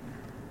there.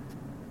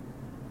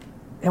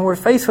 And we're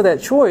faced with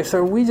that choice.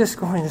 Are we just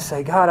going to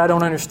say, God, I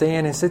don't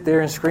understand, and sit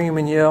there and scream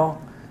and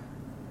yell?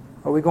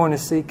 Are we going to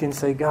seek and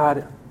say,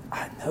 God,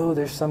 I know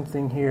there's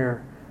something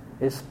here.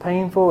 It's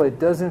painful. It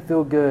doesn't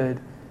feel good.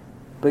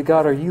 But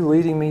God, are you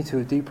leading me to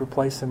a deeper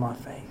place in my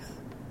faith?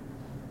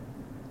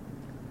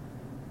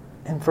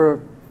 And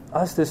for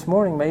us this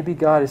morning, maybe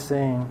God is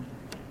saying,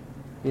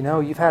 you know,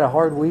 you've had a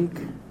hard week.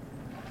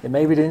 It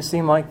maybe didn't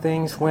seem like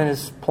things went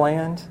as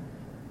planned.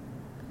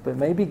 But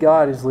maybe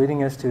God is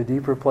leading us to a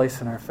deeper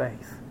place in our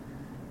faith.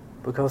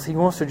 Because He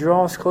wants to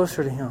draw us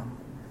closer to Him.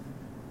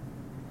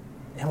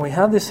 And we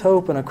have this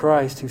hope in a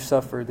Christ who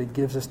suffered that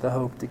gives us the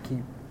hope to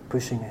keep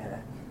pushing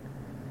ahead.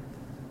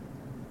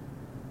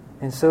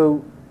 And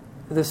so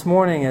this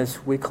morning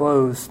as we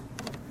close,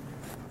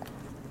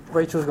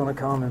 Rachel's going to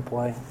come and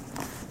play.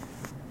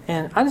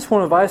 And I just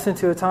want to invite us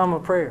into a time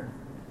of prayer.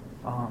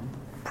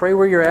 Pray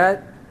where you're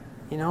at.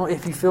 You know,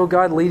 if you feel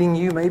God leading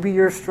you, maybe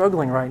you're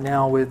struggling right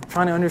now with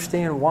trying to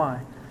understand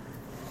why.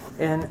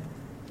 And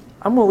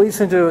I'm going to lead us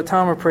into a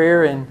time of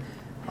prayer. And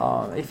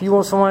if you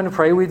want someone to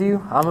pray with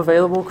you, I'm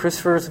available.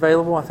 Christopher is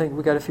available. I think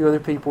we got a few other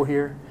people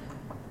here.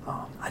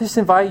 I just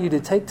invite you to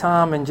take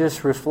time and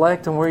just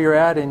reflect on where you're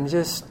at. And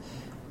just,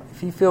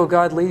 if you feel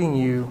God leading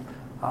you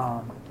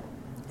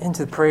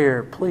into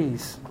prayer,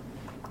 please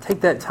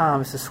take that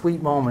time. It's a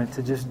sweet moment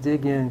to just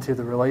dig into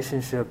the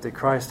relationship that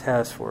Christ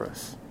has for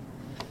us.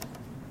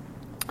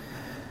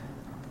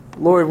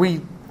 Lord,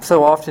 we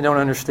so often don't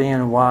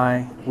understand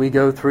why we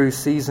go through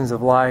seasons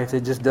of life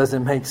that just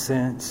doesn't make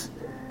sense.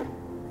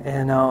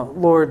 And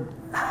Lord,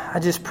 I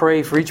just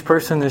pray for each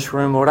person in this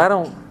room. Lord, I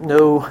don't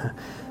know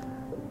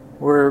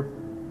where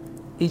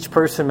each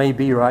person may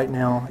be right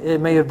now.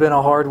 It may have been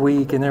a hard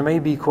week and there may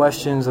be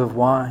questions of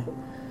why.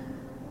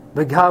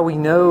 But God, we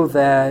know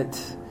that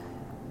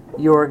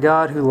You're a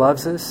God who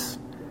loves us.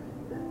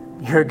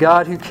 You're a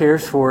God who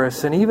cares for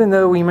us. And even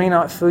though we may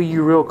not feel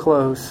You real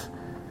close,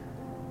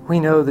 we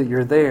know that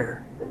You're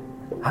there.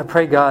 I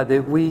pray, God,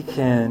 that we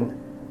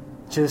can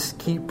just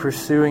keep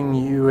pursuing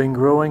You and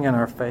growing in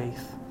our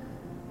faith.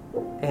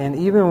 And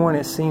even when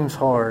it seems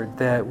hard,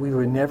 that we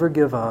would never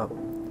give up,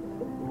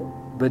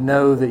 but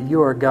know that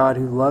You are a God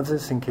who loves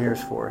us and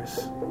cares for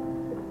us.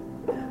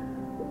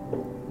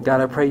 God,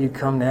 I pray You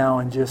come now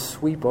and just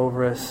sweep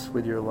over us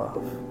with Your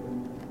love.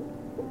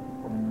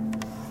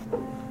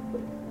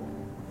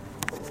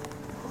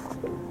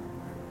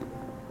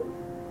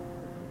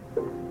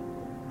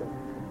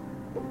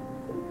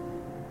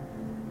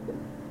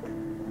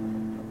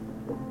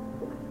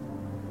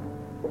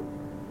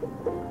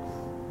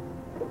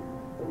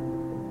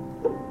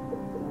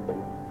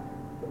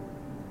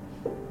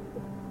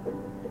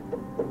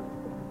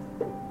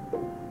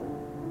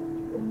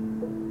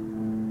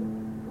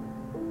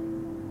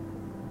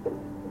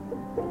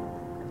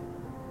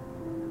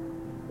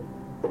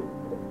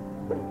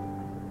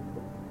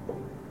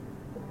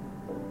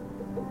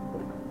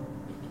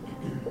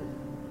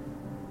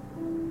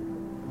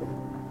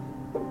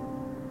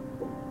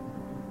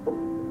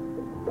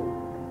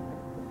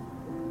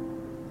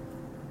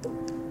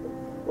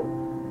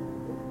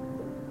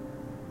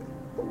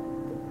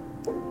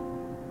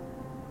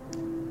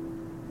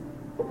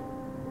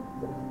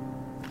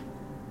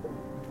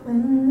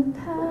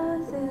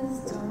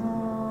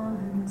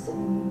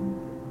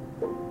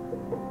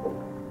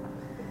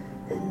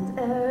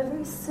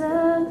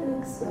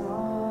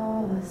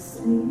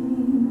 exhausting.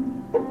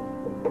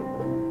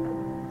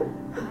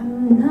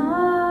 I'm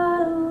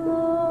not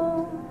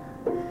alone.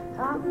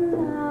 I'm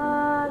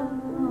not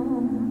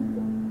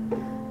alone.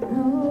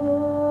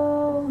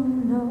 No,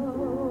 no.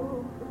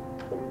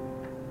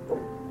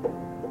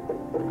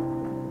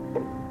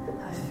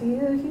 I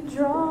feel you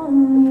draw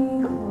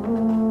me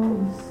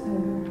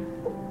closer.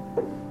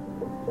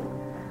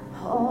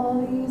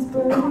 All these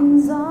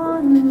burdens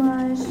on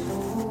my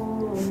shoulder.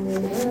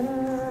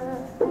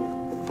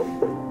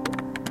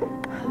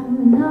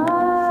 I'm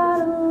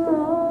not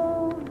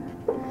alone.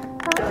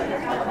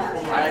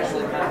 I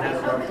actually kind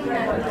of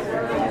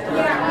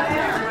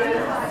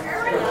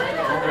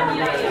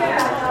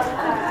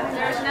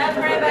There's no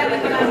gray baby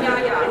come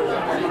on, y'all.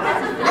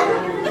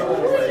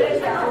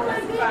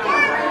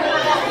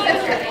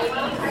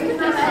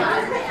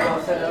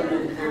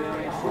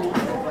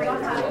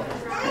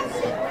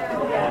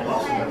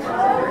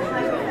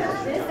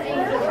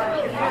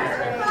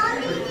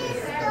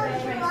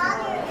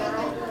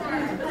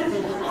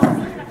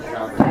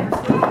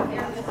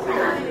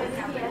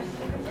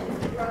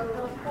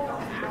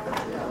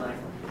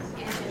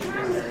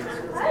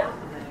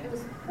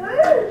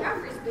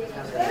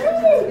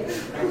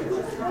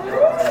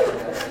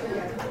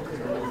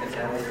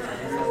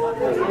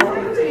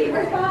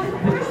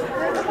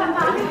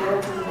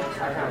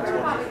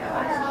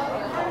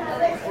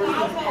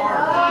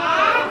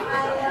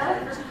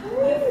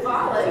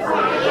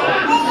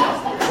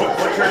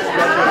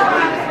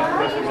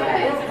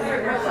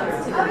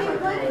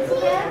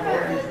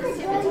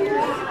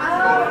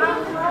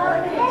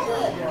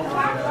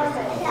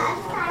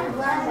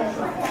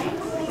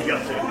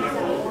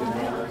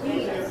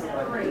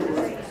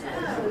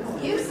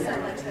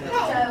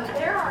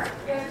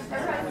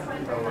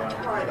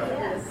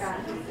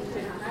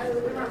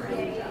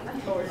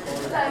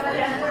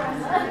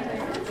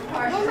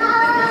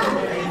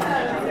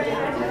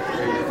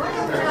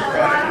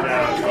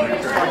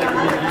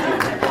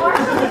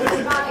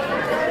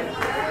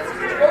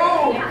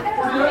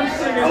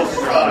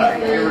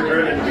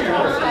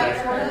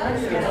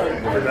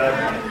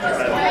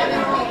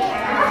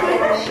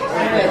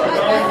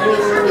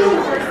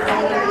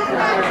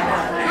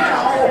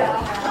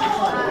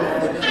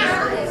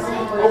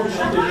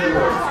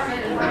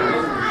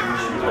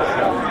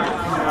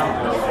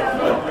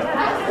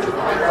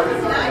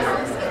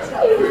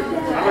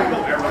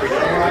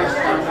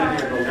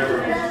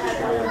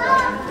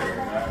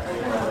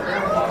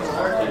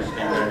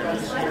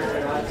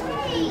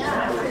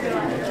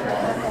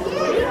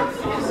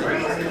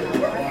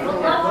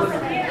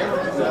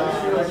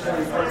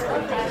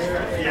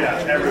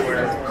 Yeah,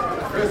 everywhere.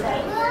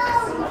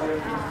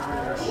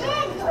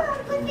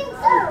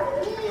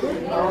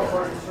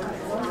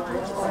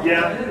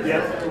 Yeah.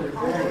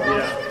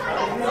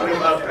 I mean,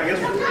 I guess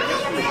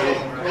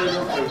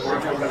we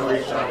work on that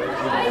reach out.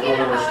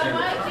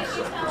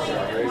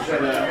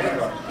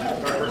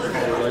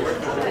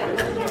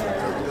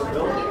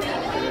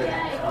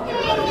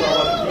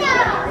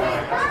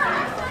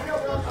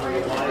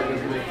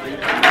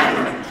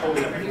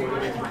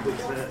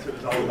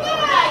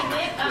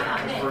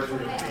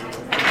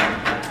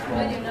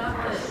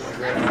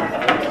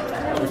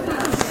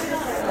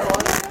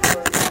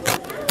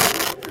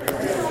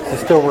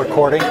 It's still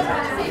recording.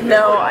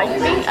 No, I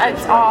think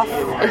it's off.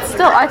 It's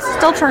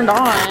still turned on.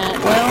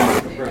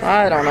 Well,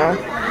 I don't know.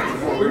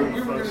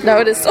 No,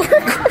 it is still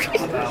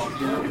recording.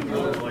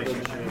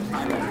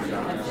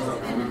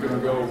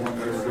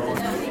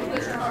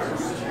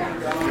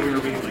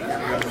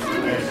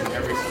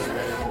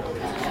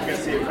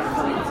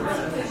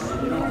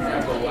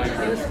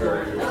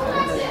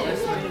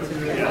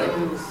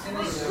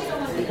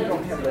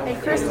 Hey,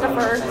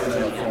 Christopher.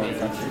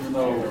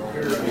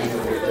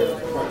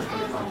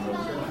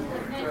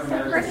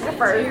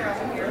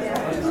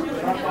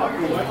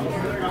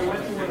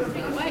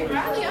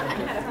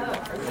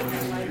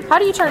 How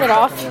do you turn it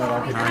off?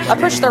 I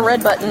pushed the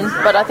red button,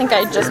 but I think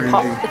I just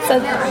popped. It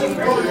says,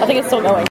 I think it's still going.